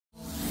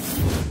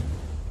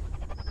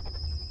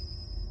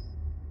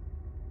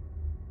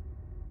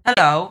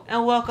Hello,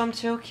 and welcome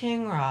to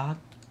King Rock.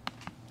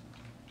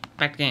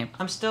 Back to game.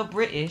 I'm still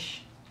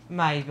British,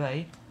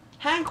 maybe.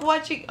 Hank,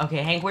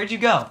 Hank, where'd you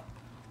go?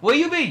 Where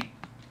you be?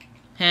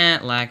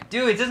 Lag.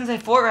 Dude, it doesn't say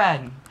Fort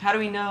Rad. How do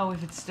we know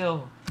if it's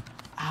still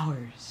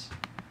ours?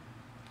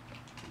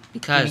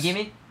 Because... Give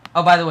me?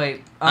 Oh, by the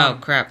way. Oh,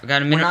 crap. I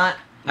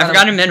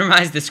forgot to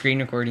minimize the screen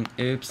recording.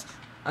 Oops.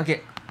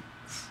 Okay.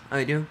 Oh,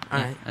 you do?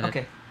 Alright, Yeah,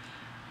 okay.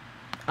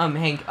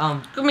 Hank,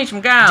 Give me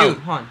some gal. Dude,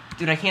 hold on.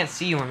 Dude, I can't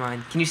see you on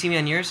mine. Can you see me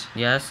on yours?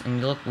 Yes,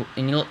 and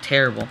you look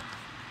terrible.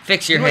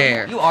 Fix your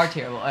hair. You are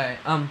terrible. Alright,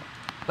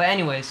 but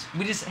anyways,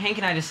 Hank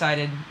and I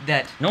decided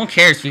that... No one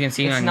cares if you can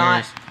see me on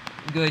yours. It's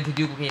not good to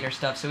duplicate our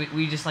stuff, so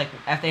we just, like,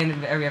 at the end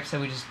of every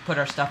episode, we just put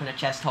our stuff in a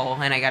chest hole,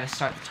 and I gotta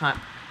start the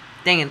time.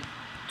 Dang it.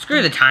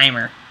 Screw the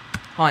timer.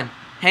 Hold on.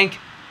 Hank,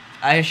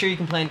 I assure you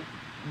can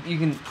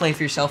play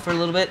for yourself for a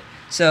little bit,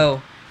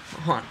 so...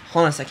 Hold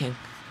on a second.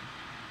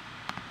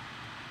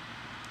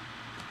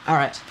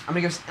 Alright, I'm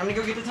gonna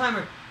go get the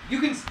timer. You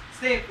can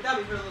stay without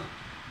me for a little.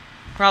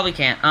 Probably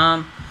can't.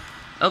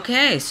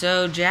 Okay,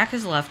 so Jack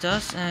has left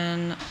us,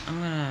 and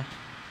I'm gonna...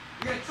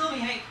 You're gonna kill me,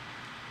 Hank.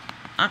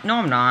 No,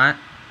 I'm not.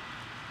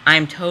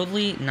 I'm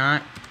totally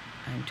not.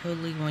 I'm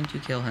totally going to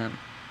kill him.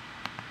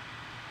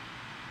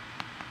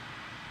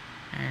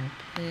 And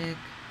pick...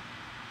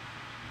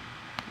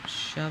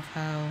 Shove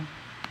how...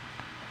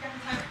 I got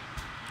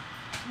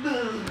the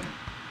timer.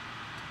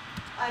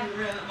 I haven't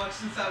ran that much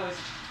since I was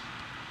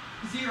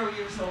 0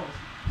 years old.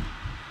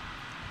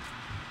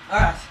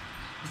 Alright,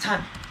 the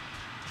time.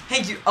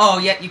 Hank, oh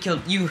yeah,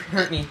 you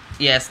hurt me.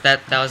 Yes,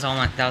 that was all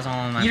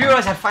on my. You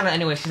realize I find out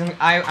anyways, because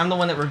I'm the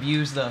one that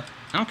reviews the...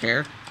 I don't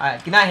care.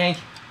 Alright, good night, Hank.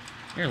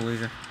 You're a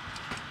loser.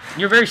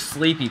 You're a very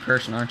sleepy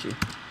person, aren't you?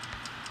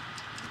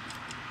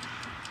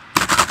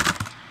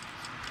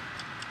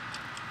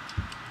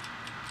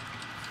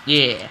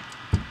 Yeah.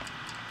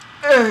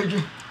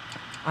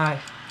 Alright.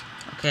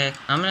 Okay,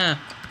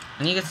 I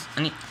need...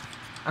 Okay.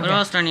 What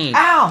else do I need?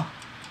 Ow!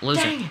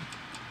 Loser. Dang it!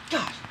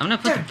 Gosh. I'm gonna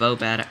put the bow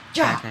back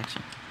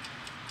action.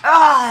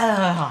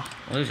 Ah!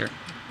 Loser.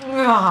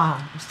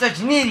 I'm such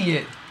an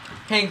idiot.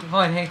 Hank,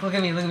 hold on, Hank, look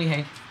at me,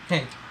 Hank.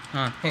 Hank.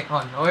 Huh. Hank,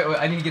 hold on. Oh, wait,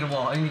 I need to get a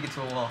wall. I need to get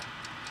to a wall.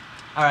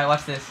 Alright,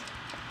 watch this.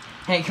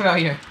 Hank, come out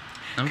here.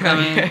 I'm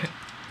coming.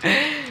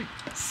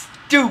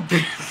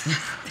 Stupid.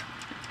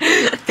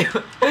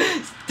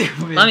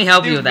 Stupid. Let me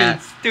help you with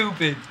that.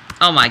 Stupid.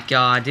 Oh my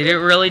god, did it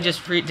really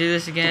just do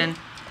this again?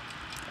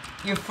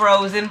 You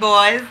frozen,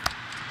 boys.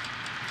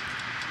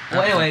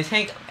 Well, anyways,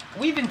 Hank,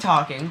 we've been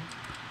talking,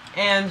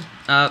 and...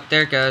 Oh,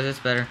 there it goes, it's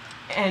better.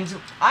 And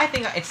I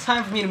think it's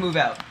time for me to move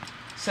out.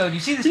 So, do you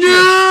see this tree?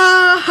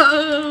 No!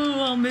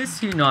 I'll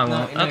miss you. No, I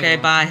won't. No, okay,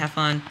 bye, have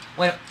fun.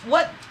 Wait,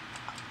 what?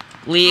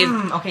 Leave.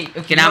 Okay,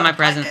 Get out of my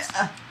presence.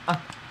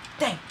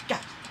 Dang, God.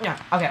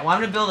 Yeah. Okay, well, I'm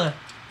gonna build a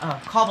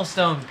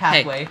cobblestone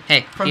pathway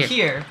from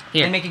here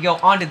and make it go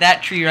onto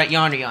that tree right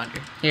yonder.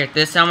 Here,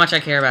 this is how much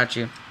I care about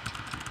you.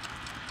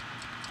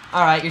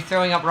 Alright, you're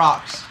throwing up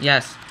rocks.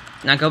 Yes.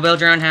 Now go build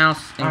your own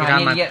house and get out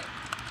of my... I need to get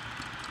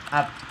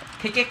a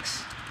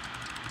pickaxe.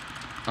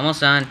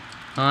 Almost done.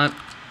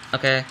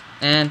 Okay,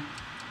 and...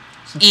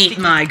 Eat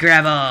my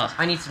gravel!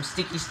 I need some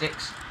sticky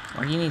sticks.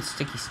 Why do you need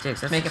sticky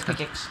sticks? That's make a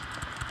pickaxe.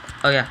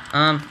 Oh yeah.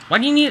 Why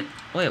do you need...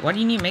 Wait, why do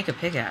you need to make a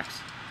pickaxe?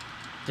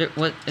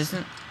 What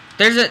isn't...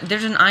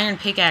 There's an iron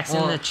pickaxe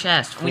in the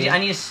chest. I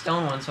need a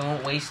stone one so I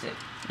won't waste it.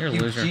 You're a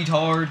loser. You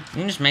retard.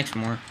 You can just make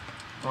some more.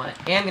 Well,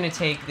 I am gonna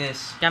take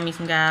this. Got me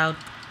some gold.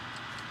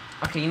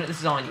 Okay, you know this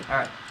is all I need.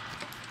 Alright.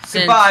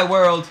 Goodbye,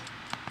 world.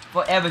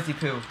 Forever the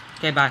poo.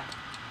 Okay, bye.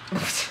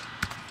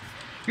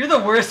 You're the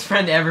worst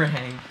friend ever,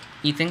 Hank.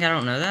 You think I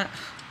don't know that?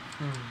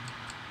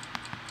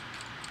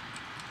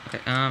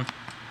 Okay,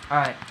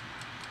 Alright.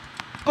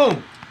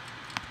 Boom!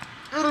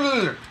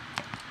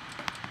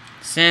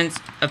 Since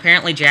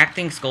apparently Jack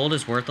thinks gold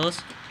is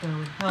worthless,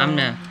 I'm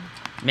gonna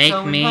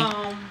make me...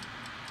 Home.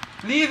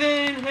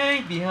 Leaving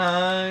Hank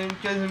behind,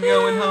 cause I'm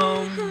going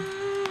home.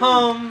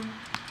 Home.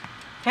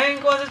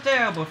 Hank was a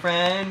terrible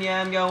friend,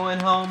 yeah, I'm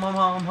going home,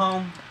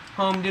 home.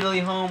 Home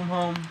diddly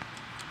home.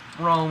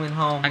 Roaming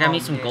home. I got me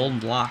some golden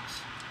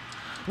blocks.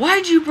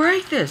 Why'd you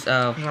break this?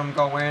 Oh. Cause I'm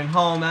going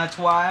home, that's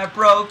why I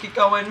broke it,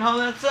 going home,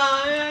 that's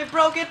why I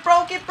broke it,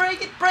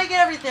 break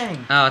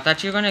everything. Oh, I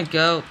thought you were gonna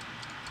go...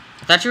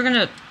 I thought you were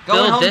gonna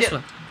build this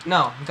way.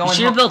 No, going home. You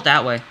should have built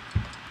that way.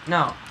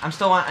 No, I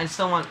still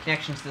want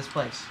connections to this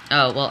place.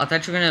 Oh, well, I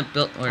thought you were gonna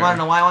build... Wanna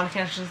know why I want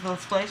connections to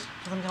this place?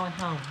 Because I'm going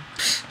home.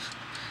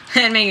 That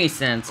didn't make any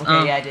sense.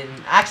 Okay, yeah, I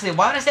didn't. Actually,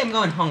 why would I say I'm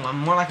going home? I'm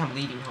more like I'm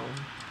leaving home.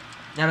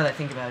 Now that I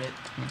think about it.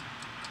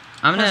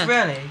 I'm gonna...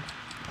 really,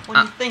 when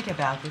you think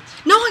about it...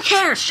 No one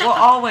cares! Shut we're up!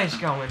 always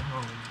going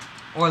home.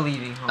 Or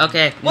leaving home.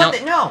 Okay,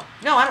 what no,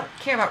 I don't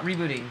care about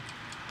rebooting.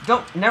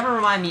 Never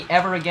remind me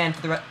ever again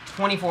for the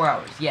 24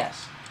 hours.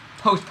 Yes.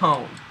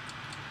 Postpone.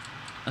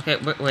 Okay,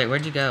 wait,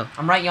 where'd you go?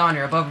 I'm right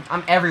yonder, above...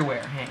 I'm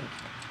everywhere, Hank.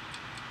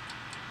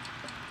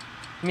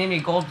 You made me a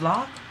gold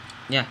block?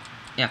 Yeah.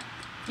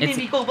 You made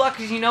me a gold block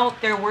because you know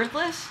they're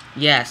worthless?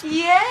 Yes.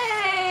 Yay!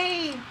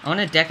 I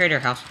want to decorate our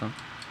house with them.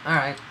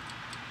 Alright.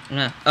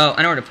 No. Oh,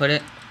 I know where to put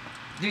it.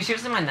 Do you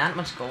seriously mind that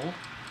much gold?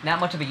 That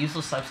much of a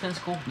useless substance?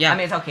 Cool. Yeah. I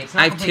mean, it's okay. It's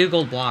not I have 2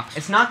 gold blocks.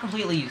 It's not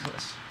completely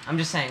useless. I'm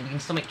just saying, we can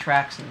still make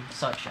tracks and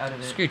such out of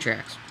it. Screw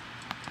tracks.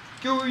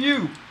 Who are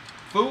you,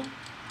 fool?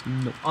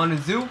 No. On a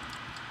zoo?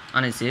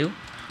 On a zoo?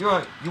 You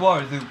are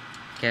a zoo.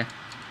 Okay.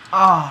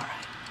 Alright.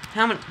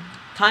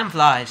 Time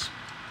flies.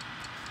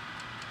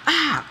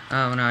 Ah!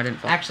 Oh, no, I didn't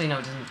fall. Actually, no,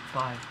 it doesn't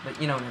fly. But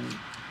you know what I mean.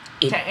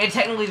 It- It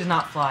technically does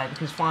not fly,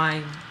 because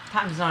flying...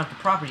 Time does not have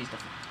the properties to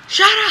fly.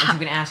 Shut As up! you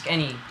can ask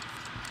any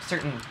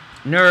certain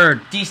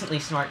Nerd. decently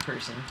smart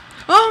person.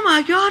 Oh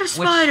my god, a Which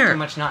spider! pretty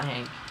much not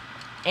Hank.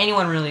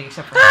 Anyone really,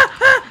 except for Ah!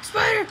 Ah!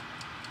 Spider!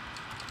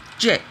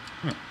 J.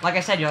 Like I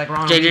said, you're like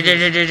Ronald.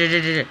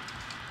 J.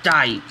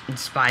 Die, you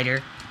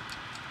spider.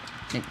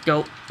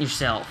 Go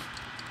yourself.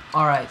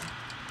 Alright.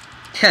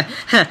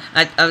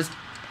 I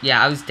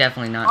was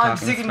definitely not talking. I'm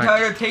sick and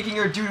tired of taking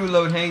your doo-doo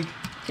load, Hank.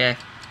 Okay.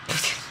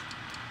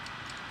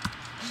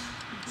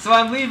 So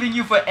I'm leaving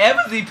you for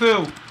Everly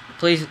Poo.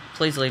 Please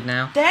leave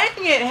now. Dang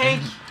it,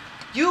 Hank.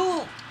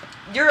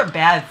 You're a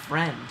bad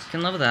friend.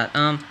 Can live with that.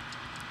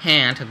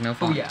 Hey, I took no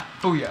fun. Booyah,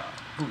 booyah,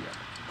 booyah.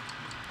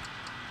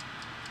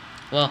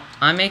 Well,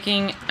 I'm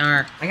making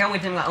our... I can't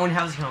wait to my own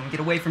house home and get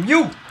away from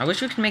you. I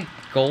wish we could make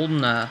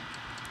golden,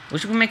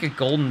 wish we could make a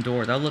golden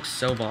door. That looks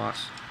so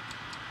boss.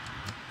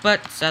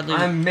 But, sadly...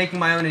 I'm making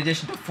my own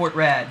addition to Fort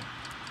Rad.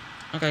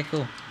 Okay,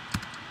 cool.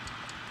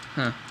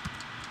 Huh.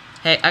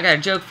 Hey, I got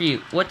a joke for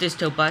you. What does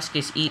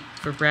Tobuscus eat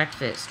for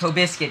breakfast?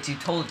 Tobiscuits, you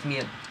told it to me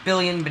a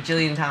billion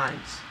bajillion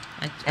times.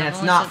 And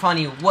it's not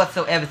funny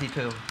whatsoever,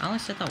 Poo. I only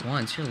said that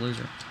once. You're a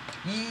loser.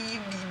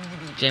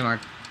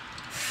 J-Mart.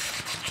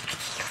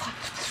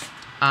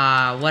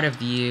 What a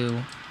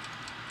view.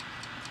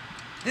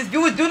 This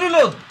view is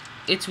doodle.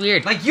 It's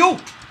weird. Like you!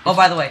 Oh,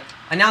 by the way,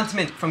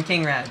 announcement from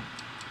King Rad.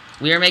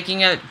 We are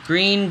making a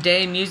Green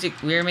Day music.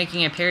 We are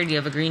making a parody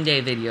of a Green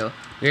Day video.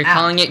 We are Ow.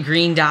 calling it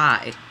Green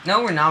Dye.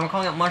 No, we're not. We're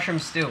calling it Mushroom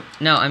Stew.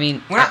 No, I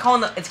mean... We're not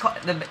calling the... It's called...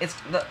 It's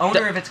the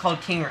owner of it's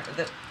called King Rad.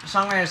 The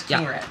songwriter is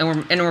King Rad.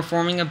 And we're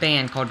forming a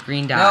band called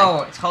Green Dye.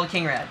 No, it's called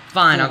King Rad.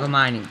 Fine, Cool. I'll go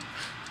mining.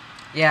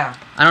 Yeah.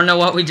 I don't know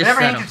what we just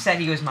Whenever said. Hank said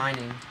he goes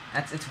mining.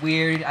 It's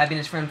weird. I've been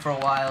his friend for a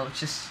while. It's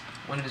just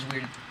one of his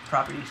weird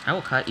properties. I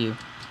will cut you.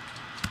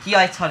 He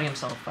likes cutting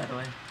himself, by the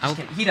way. Oh. Just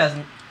kidding. He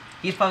doesn't.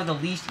 He's probably the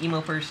least emo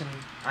person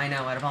I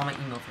know out of all my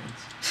emo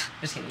friends.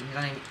 Just kidding.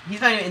 He's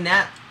not even in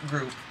that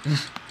group.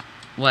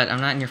 What? I'm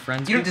not in your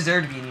friends You don't group?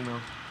 deserve to be an emo.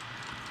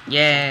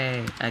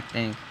 Yay, I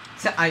think.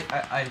 So,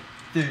 I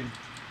dude.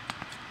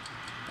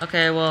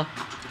 Okay, well,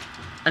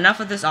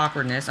 enough of this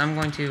awkwardness. I'm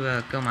going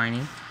to go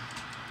mining.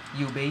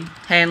 You be.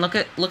 Hey, and look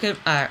at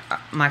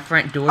my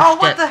front door. Oh,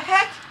 what the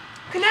heck?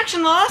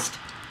 Connection lost?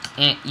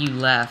 And you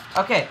left.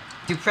 Okay,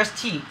 dude,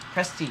 press T.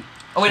 Press T.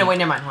 Oh, wait, no, wait,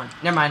 never mind. Hold on.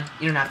 Never mind.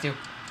 You don't have to.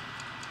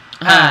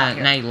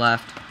 Now you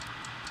left.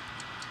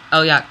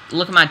 Oh, yeah,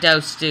 look at my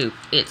dough stoop.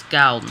 It's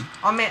golden.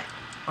 Oh, man.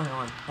 Oh,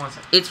 hold on. One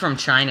second. It's from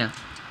China.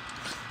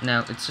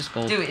 No, it's just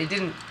gold. Dude, it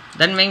didn't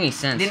Doesn't make any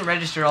sense.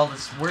 register all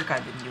this work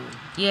I've been doing.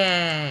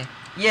 Yay.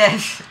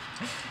 Yes.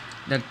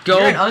 The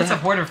gold. You're an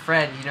unsupportive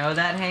friend. You know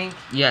that, Hank?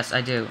 Yes,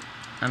 I do.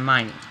 I'm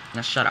mining.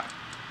 Now shut up.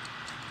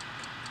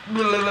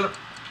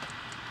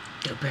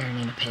 Go burn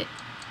in a pit.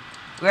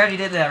 We already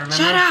did that, remember?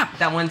 Shut up!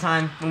 That one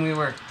time when we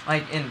were,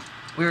 like,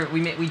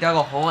 we dug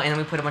a hole and then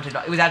we put a bunch of...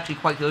 It was actually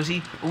quite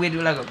cozy, but we had to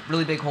do, like, a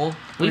really big hole.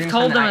 We've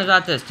told them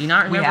about this. Do you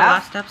not remember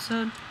last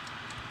episode?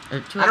 Or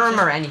 2 episodes? I don't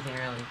remember anything,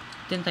 really.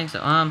 Didn't think so.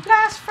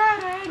 Last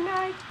Friday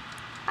night,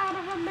 I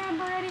don't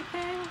remember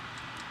anything.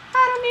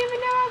 I don't even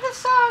know how the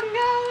song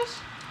goes.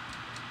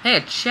 Hey,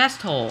 a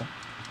chest hole.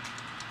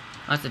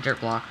 Oh, that's a dirt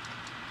block.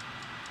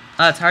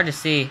 Oh, it's hard to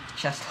see.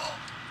 Chest hole.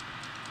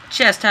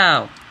 Chest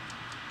hole.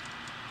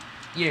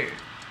 Yeah.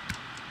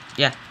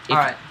 Yeah.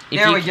 Alright,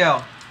 there we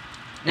go.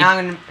 Now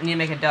I'm gonna need to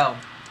make a dough.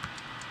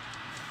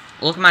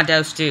 Look at my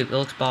dough stoop. It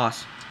looks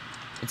boss.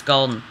 It's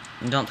golden.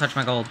 And don't touch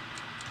my gold.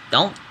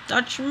 Don't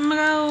touch my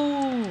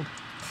gold.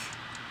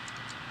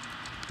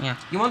 Yeah.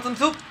 You want some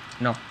soup?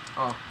 No.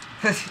 Oh.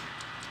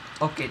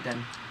 Okay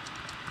then.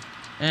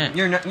 Eh.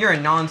 You're a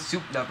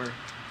non-soup lover.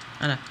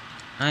 I know.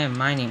 I am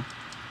mining.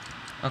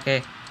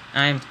 Okay.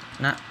 I'm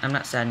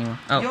not sad anymore.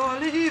 Oh. You're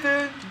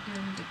leaving.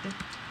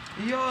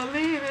 You're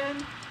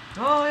leaving.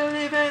 Oh, you're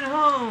leaving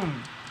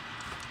home.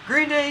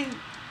 Green Day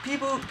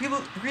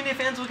Green Day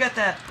fans will get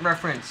that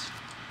reference.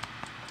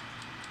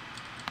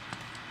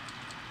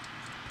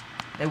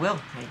 They will.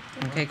 Hey,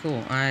 they will. Okay,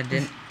 cool. I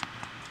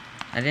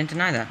didn't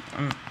deny that.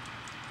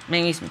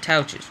 Make me some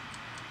touches.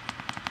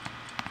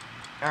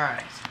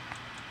 Alright.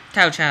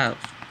 Touch house.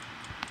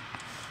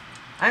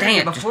 Dang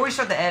it, before we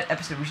start the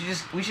episode,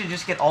 we should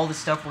just get all the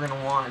stuff we're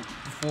gonna want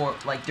before,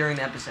 like, during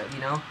the episode, you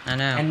know? I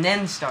know. And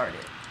then start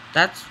it.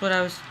 That's what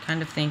I was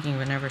kind of thinking,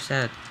 but never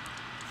said.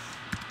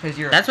 Because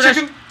you're that's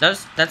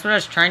what I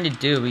was trying to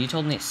do, but you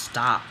told me to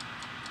stop.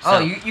 So. Oh,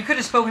 you could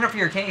have spoken up for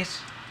your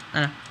case.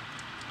 I know.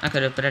 I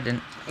could have, but I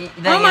didn't. Then,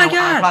 oh my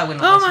god!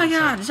 Oh my listen,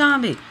 god! so.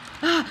 Zombie!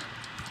 Ah!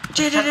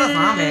 Shut the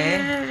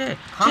zombie.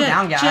 Calm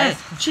down,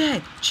 guys.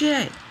 Jay!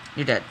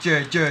 You're dead.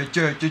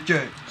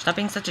 Jay. Stop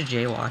being such a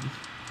jaywad.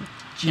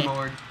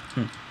 G-Lord.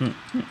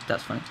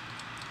 That's funny.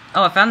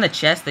 Oh, I found the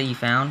chest that you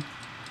found.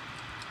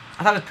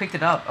 I thought I picked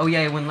it up. Oh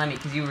yeah, it wouldn't let me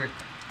because you were...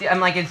 I'm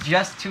like, it's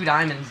just 2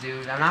 diamonds,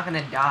 dude. I'm not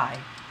gonna die.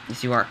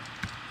 Yes, you are.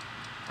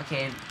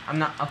 Okay, I'm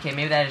not... Okay,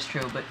 maybe that is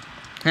true, but...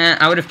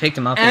 I would have picked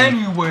him up.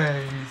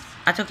 Anyways.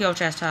 I took your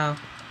chest out.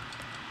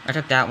 I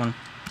took that one.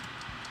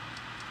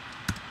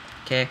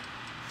 Okay.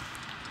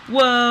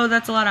 Whoa,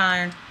 that's a lot of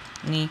iron.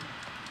 Neat.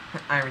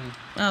 Irony.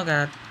 Oh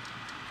god.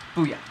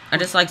 Booyah. I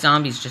just like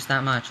zombies just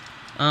that much.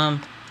 I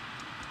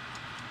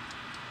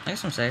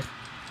guess I'm safe.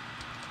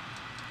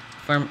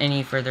 From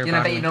any further You know,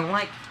 I bet you don't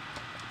like...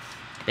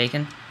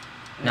 Bacon?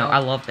 No, I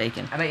love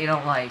bacon. I bet you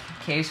don't like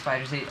cave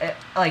spiders.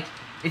 Like,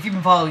 if you've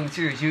been following the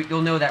series,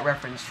 you'll know that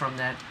reference from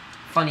that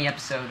funny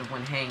episode of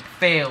when Hank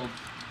failed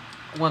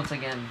once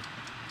again.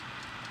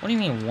 What do you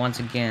mean, once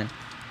again?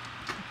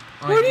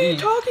 What are you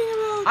talking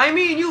about? I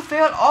mean, you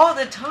failed all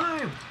the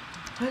time.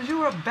 Because you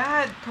were a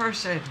bad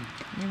person.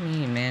 You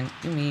mean, man.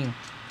 You mean.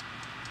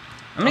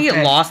 I'm gonna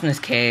get lost in this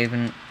cave,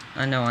 and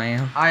I know I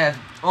am. I have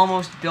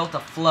almost built a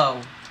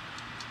flow.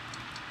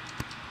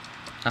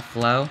 A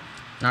flow?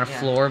 Not a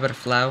floor, but a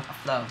flow? A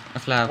flow. A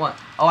flow. What?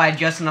 Oh, I had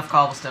just enough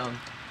cobblestone.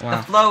 Wow.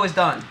 The flow is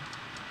done.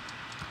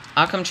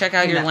 I'll come check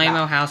out your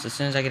lame-o house as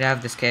soon as I get out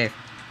of this cave.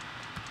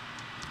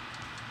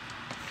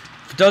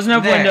 If it doesn't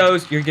have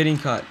windows, you're getting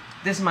cut.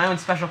 This is my own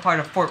special part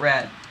of Fort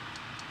Rad.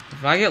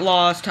 If I get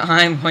lost,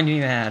 I'm going to be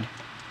mad.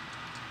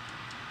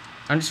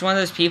 I'm just one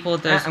of those people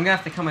that I'm gonna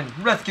have to come and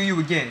rescue you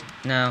again.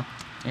 No,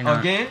 you're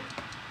not. Again?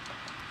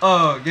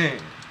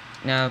 Again.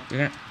 No,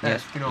 you're gonna...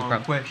 Yes, you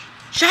question.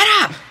 Shut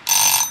up!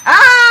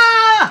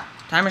 Ah!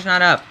 Timer's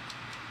not up.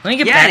 Let me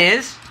get back. Yeah, it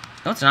is.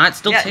 No, it's not. It's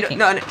still ticking.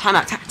 No, time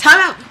out. Time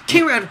out!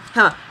 Time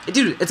out!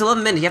 Dude, it's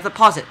 11 minutes. You have to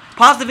pause it.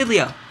 Pause the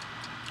video.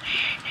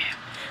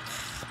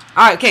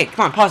 Alright, okay,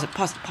 come on, pause it.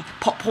 Pause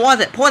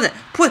it.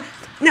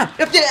 No!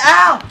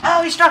 Ow!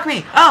 Ow, he struck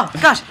me! Oh,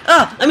 gosh!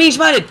 I'm being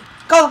spotted!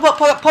 Call the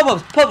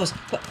popos! Call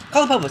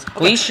the popos!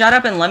 Will you shut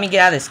up and let me get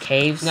out of this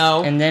cave?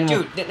 No. And then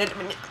Dude,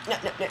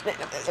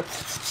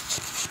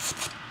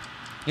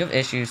 you have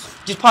issues.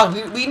 Just pause.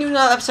 We can do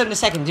another episode in a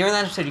second. During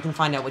that episode, you can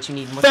find out what you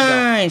need and what you don't.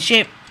 Fine,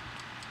 shit.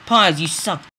 Pause, you suck.